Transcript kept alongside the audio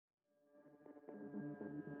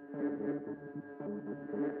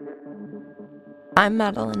I'm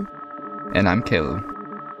Madeline. And I'm Caleb.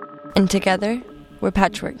 And together, we're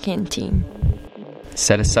Patchwork Canteen.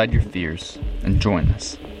 Set aside your fears and join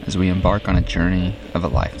us as we embark on a journey of a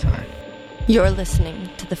lifetime. You're listening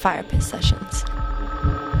to the Fire Pit Sessions.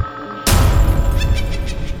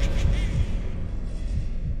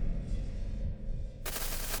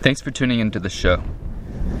 Thanks for tuning into the show.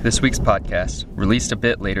 This week's podcast released a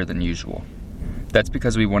bit later than usual. That's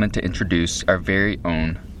because we wanted to introduce our very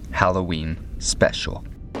own Halloween special.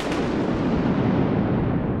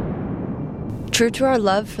 True to our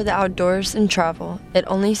love for the outdoors and travel, it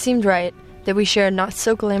only seemed right that we share a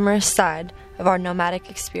not-so-glamorous side of our nomadic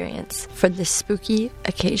experience for this spooky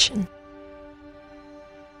occasion.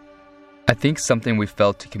 I think something we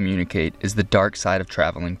failed to communicate is the dark side of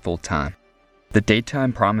traveling full-time. The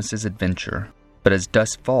daytime promises adventure, but as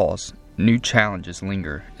dusk falls, new challenges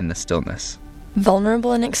linger in the stillness.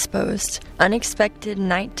 Vulnerable and exposed, unexpected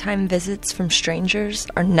nighttime visits from strangers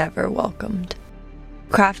are never welcomed.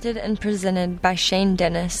 Crafted and presented by Shane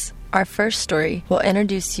Dennis, our first story will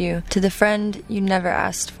introduce you to the friend you never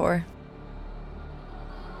asked for.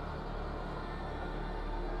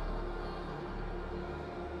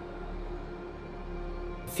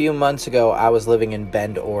 A few months ago, I was living in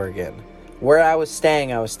Bend, Oregon. Where I was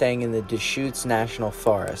staying in the Deschutes National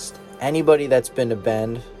Forest. Anybody that's been to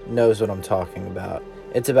Bend knows what I'm talking about.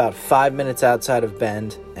 It's about 5 minutes outside of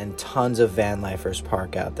Bend, and tons of van lifers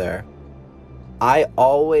park out there. I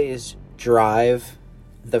always drive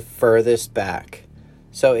the furthest back.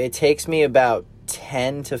 So it takes me about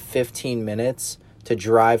 10 to 15 minutes to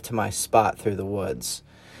drive to my spot through the woods.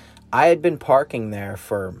 I had been parking there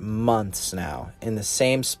for months now, in the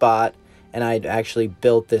same spot, and I'd actually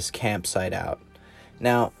built this campsite out.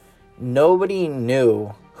 Now, nobody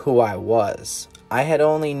knew who I was. I had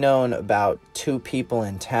only known about 2 people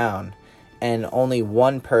in town, and only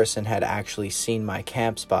one person had actually seen my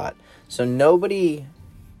camp spot. So nobody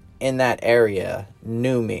in that area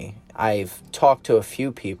knew me. I've talked to a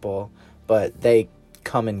few people, but they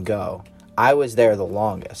come and go. I was there the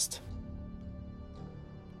longest.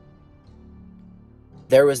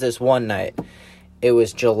 There was this one night. It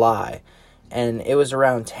was July. And it was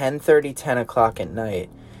around 10:30, 10 o'clock at night.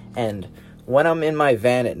 And when I'm in my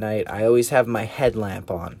van at night, I always have my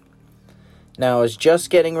headlamp on. Now, I was just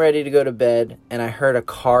getting ready to go to bed, and I heard a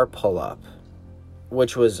car pull up,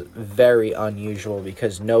 which was very unusual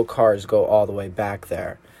because no cars go all the way back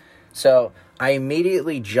there. So I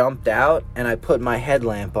immediately jumped out, and I put my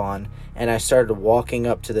headlamp on, and I started walking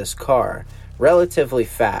up to this car relatively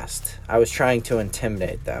fast. I was trying to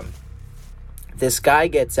intimidate them. This guy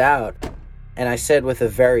gets out, and I said with a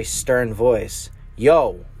very stern voice,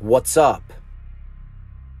 "Yo, what's up?"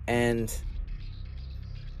 And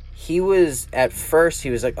at first he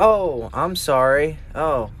was like, "Oh, I'm sorry.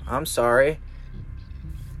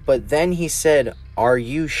 But then he said, "Are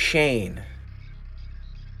you Shane?"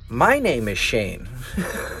 My name is Shane.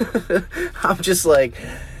 I'm just like,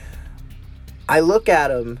 I look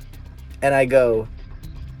at him and I go,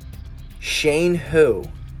 "Shane who?"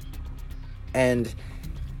 And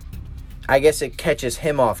I guess it catches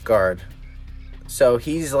him off guard. So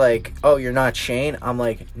he's like, "Oh, you're not Shane?" I'm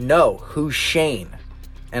like, "No, who's Shane?"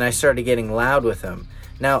 And I started getting loud with him.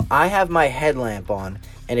 Now, I have my headlamp on,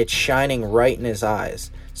 and it's shining right in his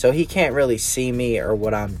eyes. So he can't really see me or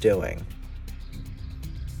what I'm doing.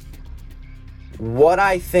 What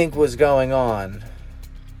I think was going on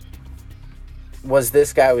was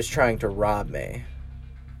this guy was trying to rob me.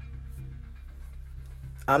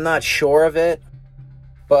 I'm not sure of it,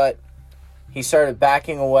 but he started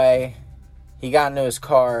backing away. He got into his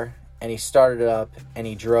car, and he started it up, and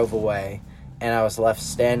he drove away, and I was left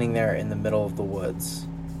standing there in the middle of the woods.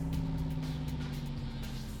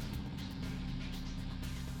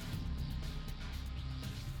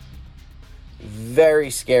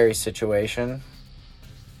 Very scary situation.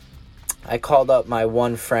 I called up my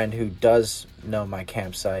one friend who does know my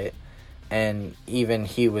campsite, and even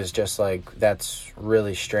he was just like, "That's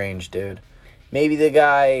really strange, dude." Maybe the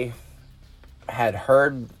guy had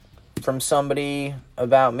heard from somebody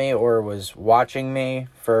about me or was watching me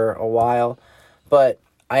for a while, but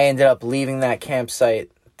I ended up leaving that campsite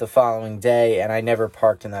the following day, and I never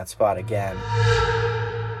parked in that spot again.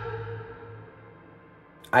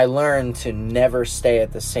 I learned to never stay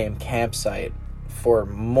at the same campsite for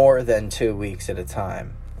more than 2 weeks at a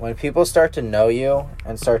time. When people start to know you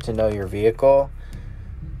and start to know your vehicle,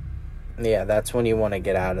 yeah, that's when you want to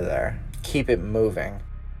get out of there. Keep it moving.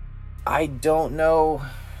 I don't know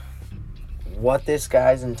what this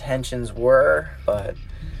guy's intentions were, but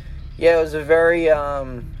yeah, it was a very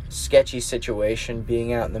sketchy situation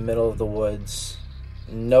being out in the middle of the woods.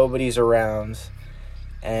 Nobody's around.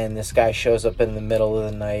 and this guy shows up in the middle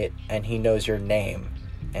of the night and he knows your name,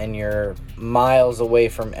 and you're miles away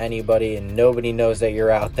from anybody and nobody knows that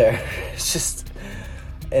you're out there. It's just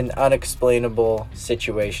an unexplainable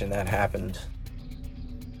situation that happened.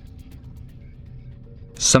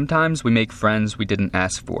 Sometimes we make friends we didn't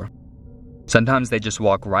ask for. Sometimes they just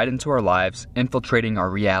walk right into our lives, infiltrating our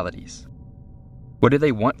realities. What do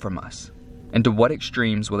they want from us? And to what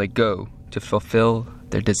extremes will they go to fulfill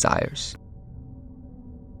their desires?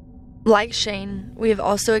 Like Shane, we have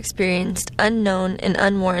also experienced unknown and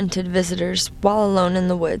unwarranted visitors while alone in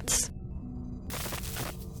the woods.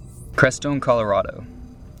 Crestone, Colorado,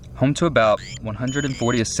 home to about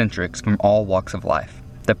 140 eccentrics from all walks of life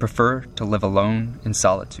that prefer to live alone in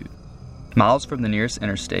solitude. Miles from the nearest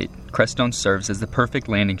interstate, Crestone serves as the perfect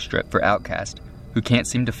landing strip for outcasts who can't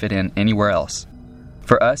seem to fit in anywhere else.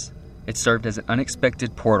 For us, it served as an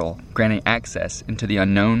unexpected portal, granting access into the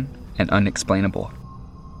unknown and unexplainable.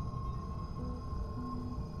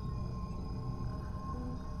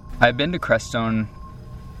 I've been to Crestone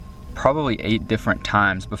probably 8 different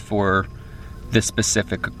times before this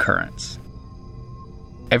specific occurrence.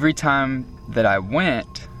 Every time that I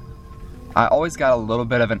went, I always got a little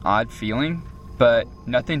bit of an odd feeling, but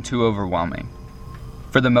nothing too overwhelming.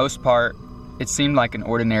 For the most part, it seemed like an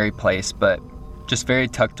ordinary place, but just very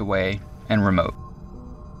tucked away and remote.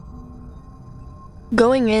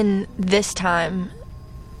 Going in this time,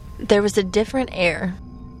 there was a different air.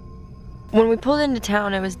 When we pulled into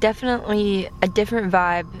town, it was definitely a different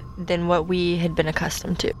vibe than what we had been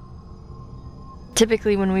accustomed to.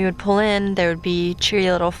 Typically, when we would pull in, there would be cheery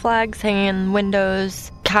little flags hanging in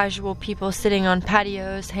windows, casual people sitting on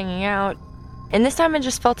patios, hanging out. And this time it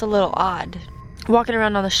just felt a little odd. Walking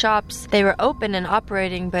around all the shops, they were open and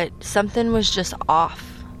operating, but something was just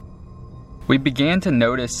off. We began to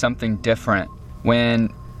notice something different when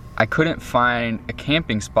I couldn't find a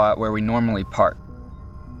camping spot where we normally park.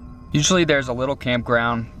 Usually there's a little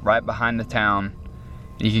campground right behind the town.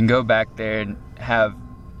 You can go back there and have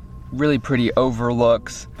really pretty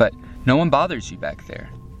overlooks, but no one bothers you back there.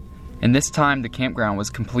 And this time the campground was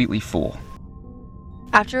completely full.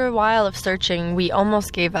 After a while of searching, we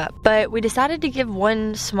almost gave up, but we decided to give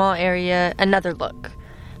one small area another look.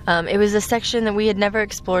 It was a section that we had never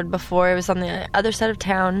explored before. It was on the other side of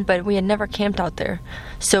town, but we had never camped out there.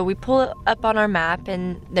 So we pull it up on our map,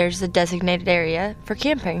 and there's a designated area for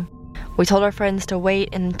camping. We told our friends to wait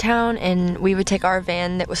in town, and we would take our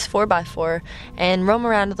van that was 4x4 and roam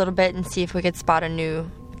around a little bit and see if we could spot a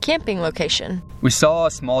new camping location. We saw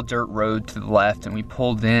a small dirt road to the left, and we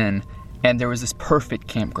pulled in, and there was this perfect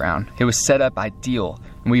campground. It was set up ideal,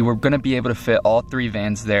 and we were going to be able to fit all 3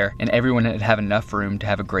 vans there, and everyone would have enough room to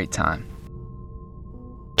have a great time.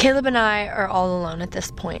 Caleb and I are all alone at this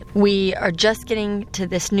point. We are just getting to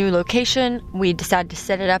this new location. We decided to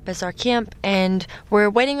set it up as our camp, and we're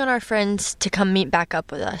waiting on our friends to come meet back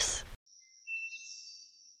up with us.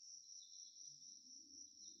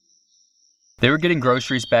 They were getting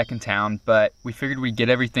groceries back in town, but we figured we'd get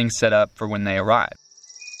everything set up for when they arrived.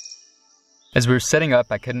 As we were setting up,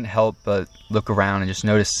 I couldn't help but look around and just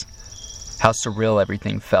notice how surreal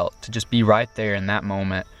everything felt to just be right there in that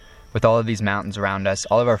moment with all of these mountains around us.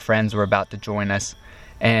 All of our friends were about to join us,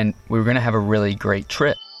 and we were going to have a really great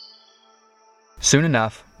trip. Soon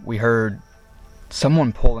enough, we heard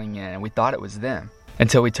someone pulling in, and we thought it was them,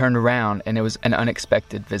 until we turned around and it was an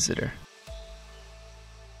unexpected visitor.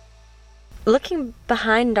 Looking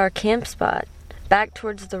behind our camp spot, back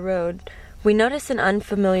towards the road, we noticed an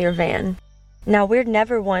unfamiliar van. Now, we're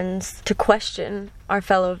never ones to question our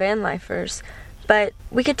fellow van lifers, but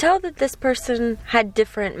we could tell that this person had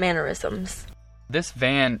different mannerisms. This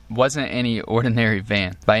van wasn't any ordinary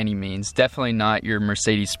van by any means, definitely not your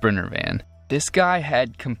Mercedes Sprinter van. This guy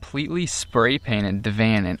had completely spray painted the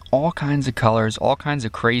van in all kinds of colors, all kinds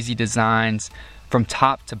of crazy designs from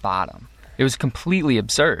top to bottom. It was completely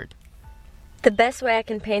absurd. The best way I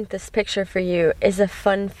can paint this picture for you is a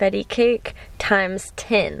funfetti cake times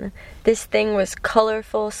 10. This thing was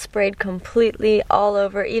colorful, sprayed completely all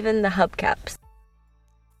over, even the hubcaps.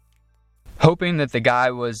 Hoping that the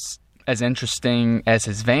guy was as interesting as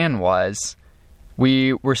his van was,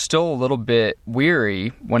 we were still a little bit weary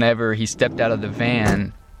whenever he stepped out of the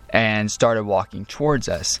van and started walking towards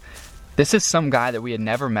us. This is some guy that we had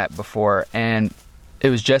never met before, and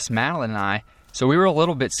it was just Madeline and I, so we were a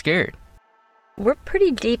little bit scared. We're pretty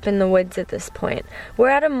deep in the woods at this point. We're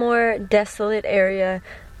at a more desolate area,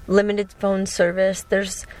 limited phone service.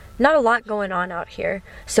 There's not a lot going on out here.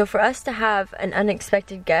 So for us to have an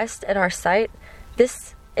unexpected guest at our site,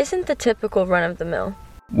 this isn't the typical run-of-the-mill.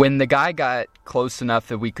 When the guy got close enough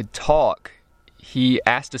that we could talk, he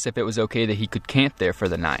asked us if it was okay that he could camp there for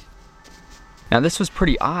the night. Now, this was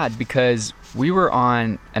pretty odd because we were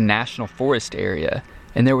on a national forest area,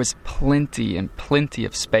 and there was plenty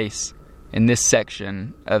of space in this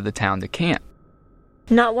section of the town to camp.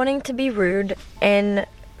 Not wanting to be rude and,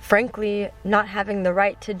 frankly, not having the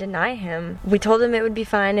right to deny him, we told him it would be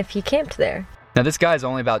fine if he camped there. Now, this guy is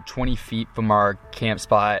only about 20 feet from our camp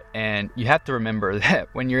spot, and you have to remember that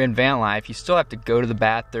when you're in van life, you still have to go to the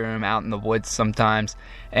bathroom out in the woods sometimes,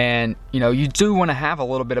 and, you do want to have a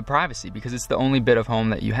little bit of privacy because it's the only bit of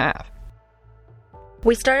home that you have.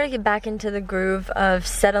 We started to get back into the groove of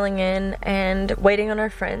settling in and waiting on our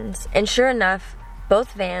friends, and sure enough,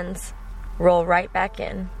 both vans roll right back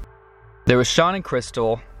in. There was Sean and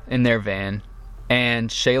Crystal in their van, and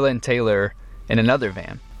Shayla and Taylor in another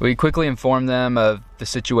van. We quickly informed them of the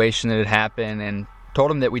situation that had happened and told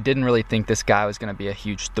them that we didn't really think this guy was going to be a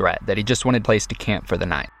huge threat, that he just wanted a place to camp for the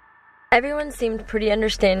night. Everyone seemed pretty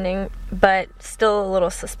understanding, but still a little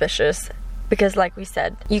suspicious, because like we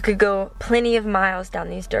said, you could go plenty of miles down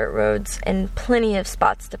these dirt roads and plenty of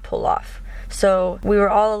spots to pull off. So we were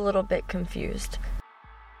all a little bit confused.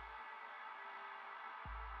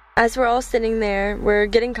 As we're all sitting there, we're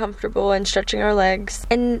getting comfortable and stretching our legs,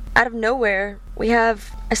 and out of nowhere, we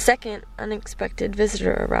have a second unexpected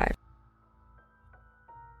visitor arrive.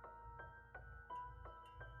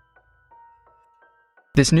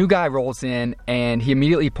 This new guy rolls in, and he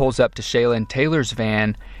immediately pulls up to Shayla and Taylor's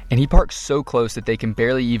van, and he parks so close that they can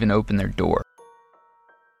barely even open their door.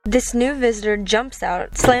 This new visitor jumps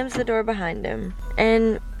out, slams the door behind him,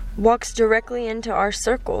 and walks directly into our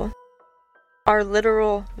circle. Our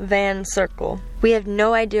literal van circle. We have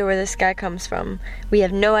no idea where this guy comes from. We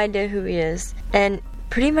have no idea who he is. And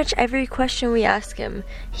pretty much every question we ask him,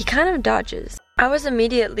 he kind of dodges. I was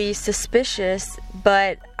immediately suspicious,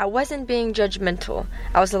 but I wasn't being judgmental.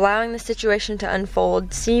 I was allowing the situation to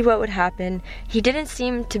unfold, see what would happen. He didn't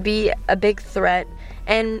seem to be a big threat.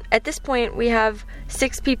 And at this point, we have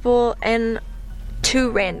 6 people and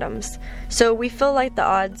 2 randoms. So we feel like the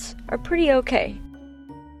odds are pretty okay.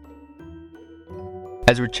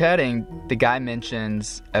 As we're chatting, the guy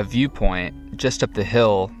mentions a viewpoint just up the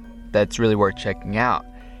hill that's really worth checking out.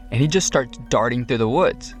 And he just starts darting through the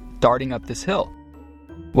woods, darting up this hill.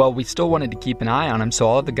 Well, we still wanted to keep an eye on him, so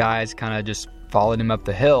all of the guys kind of just followed him up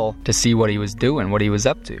the hill to see what he was doing, what he was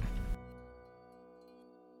up to.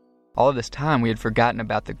 All of this time, we had forgotten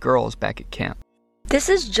about the girls back at camp. This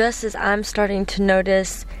is just as I'm starting to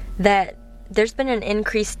notice that there's been an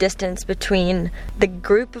increased distance between the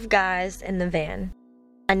group of guys and the van.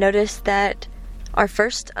 I noticed that our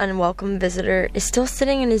first unwelcome visitor is still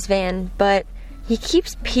sitting in his van, but he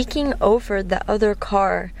keeps peeking over the other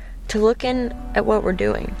car to look in at what we're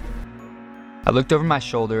doing. I looked over my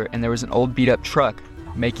shoulder, and there was an old beat-up truck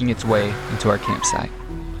making its way into our campsite.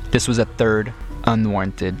 This was a third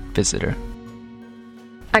unwarranted visitor.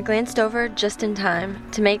 I glanced over just in time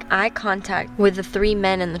to make eye contact with the 3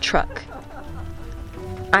 men in the truck.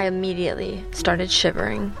 I immediately started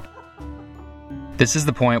shivering. This is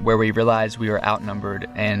the point where we realized we were outnumbered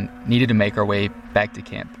and needed to make our way back to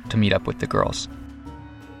camp to meet up with the girls.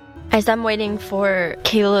 As I'm waiting for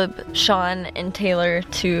Caleb, Sean, and Taylor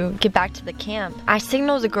to get back to the camp, I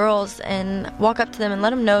signal the girls and walk up to them and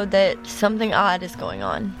let them know that something odd is going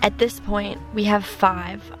on. At this point, we have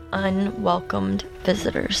 5 unwelcomed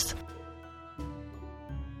visitors.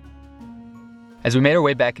 As we made our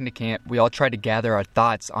way back into camp, we all tried to gather our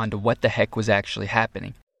thoughts onto what the heck was actually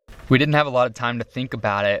happening. We didn't have a lot of time to think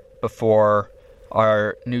about it before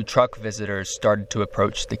our new truck visitors started to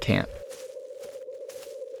approach the camp.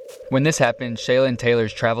 When this happened, Shayla and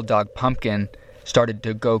Taylor's travel dog, Pumpkin, started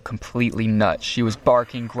to go completely nuts. She was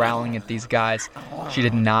barking, growling at these guys. She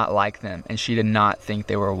did not like them, and she did not think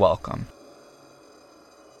they were welcome.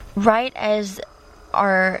 Right as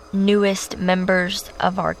our newest members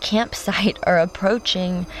of our campsite are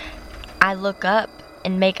approaching, I look up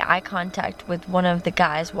and make eye contact with one of the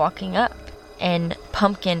guys walking up. And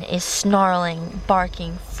Pumpkin is snarling,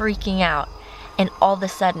 barking, freaking out. And all of a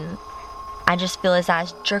sudden, I just feel his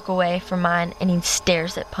eyes jerk away from mine, and he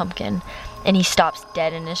stares at Pumpkin. And he stops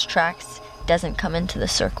dead in his tracks, doesn't come into the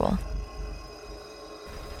circle.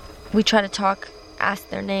 We try to talk, ask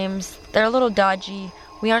their names. They're a little dodgy.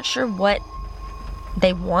 We aren't sure what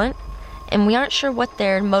they want, and we aren't sure what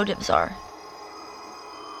their motives are.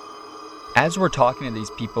 As we're talking to these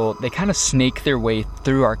people, they kind of snake their way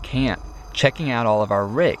through our camp, checking out all of our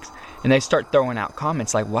rigs. And they start throwing out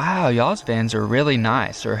comments like, wow, y'all's vans are really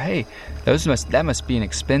nice. Or, hey, that must be an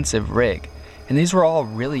expensive rig. And these were all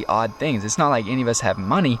really odd things. It's not like any of us have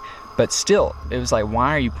money, but still, it was like,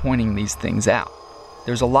 why are you pointing these things out?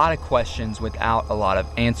 There was a lot of questions without a lot of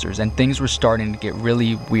answers, and things were starting to get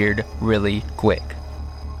really weird really quick.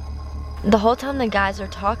 The whole time the guys are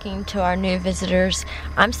talking to our new visitors,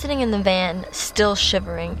 I'm sitting in the van still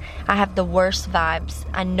shivering. I have the worst vibes.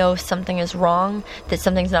 I know something is wrong, that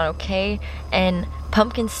something's not okay, and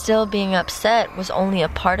Pumpkin still being upset was only a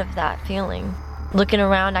part of that feeling. Looking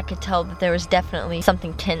around, I could tell that there was definitely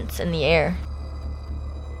something tense in the air.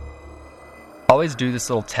 I always do this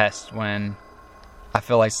little test when I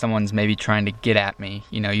feel like someone's maybe trying to get at me.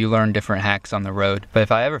 You know, you learn different hacks on the road. But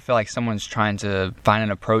if I ever feel like someone's trying to find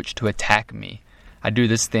an approach to attack me, I do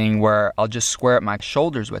this thing where I'll just square up my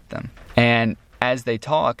shoulders with them. And as they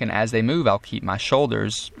talk and as they move, I'll keep my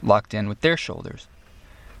shoulders locked in with their shoulders.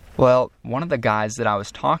 Well, one of the guys that I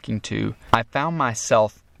was talking to, I found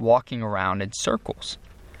myself walking around in circles.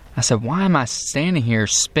 I said, why am I standing here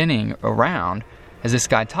spinning around as this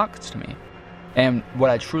guy talks to me? And what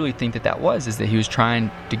I truly think that was is that he was trying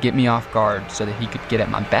to get me off guard so that he could get at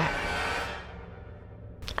my back.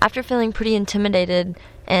 After feeling pretty intimidated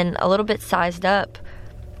and a little bit sized up,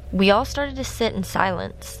 we all started to sit in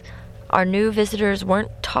silence. Our new visitors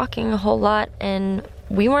weren't talking a whole lot, and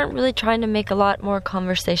we weren't really trying to make a lot more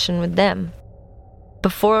conversation with them.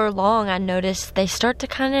 Before long, I noticed they start to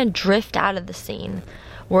kind of drift out of the scene.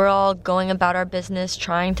 We're all going about our business,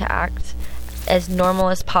 trying to act as normal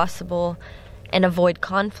as possible and avoid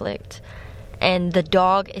conflict, and the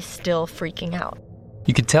dog is still freaking out.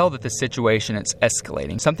 You could tell that the situation is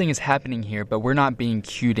escalating. Something is happening here, but we're not being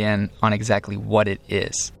cued in on exactly what it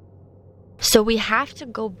is. So we have to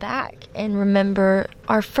go back and remember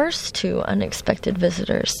our first two unexpected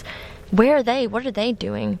visitors. Where are they? What are they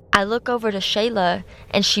doing? I look over to Shayla,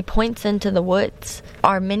 and she points into the woods.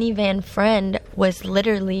 Our minivan friend was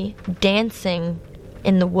literally dancing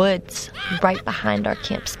in the woods right behind our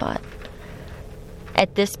camp spot.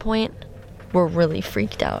 At this point, we're really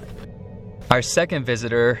freaked out. Our second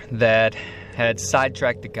visitor that had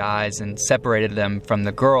sidetracked the guys and separated them from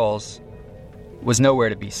the girls was nowhere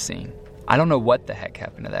to be seen. I don't know what the heck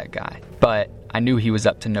happened to that guy, but I knew he was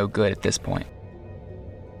up to no good at this point.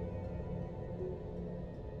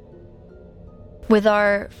 With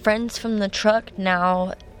our friends from the truck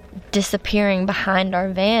now disappearing behind our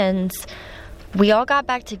vans, we all got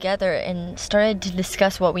back together and started to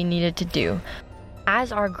discuss what we needed to do.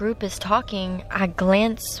 As our group is talking, I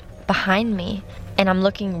glance behind me and I'm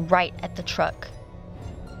looking right at the truck.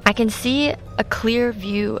 I can see a clear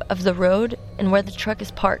view of the road and where the truck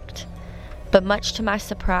is parked. But much to my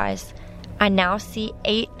surprise, I now see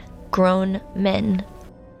 8 grown men.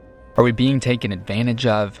 Are we being taken advantage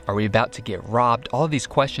of? Are we about to get robbed? All of these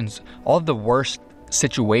questions, all of the worst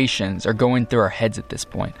situations are going through our heads at this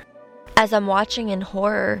point. As I'm watching in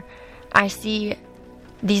horror, I see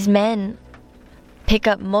these men pick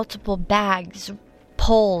up multiple bags,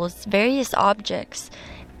 poles, various objects,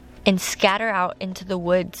 and scatter out into the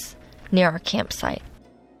woods near our campsite.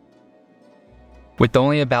 With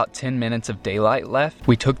only about 10 minutes of daylight left,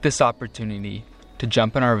 we took this opportunity to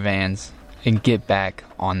jump in our vans and get back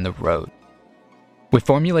on the road. We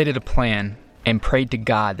formulated a plan and prayed to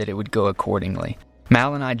God that it would go accordingly.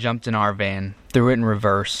 Mal and I jumped in our van, threw it in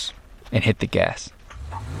reverse, and hit the gas.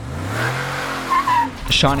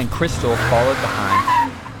 Sean and Crystal followed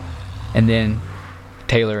behind, and then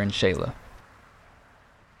Taylor and Shayla.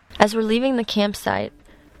 As we're leaving the campsite,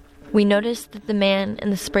 we notice that the man in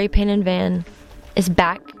the spray-painted van is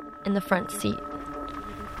back in the front seat.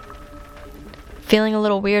 Feeling a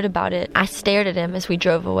little weird about it, I stared at him as we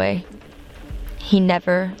drove away. He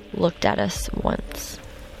never looked at us once.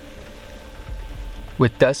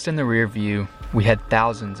 With dust in the rear view, we had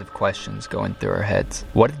thousands of questions going through our heads.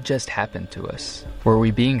 What had just happened to us? Were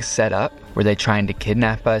we being set up? Were they trying to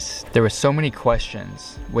kidnap us? There were so many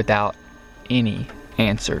questions without any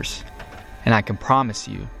answers. And I can promise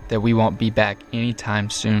you that we won't be back anytime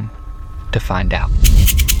soon to find out.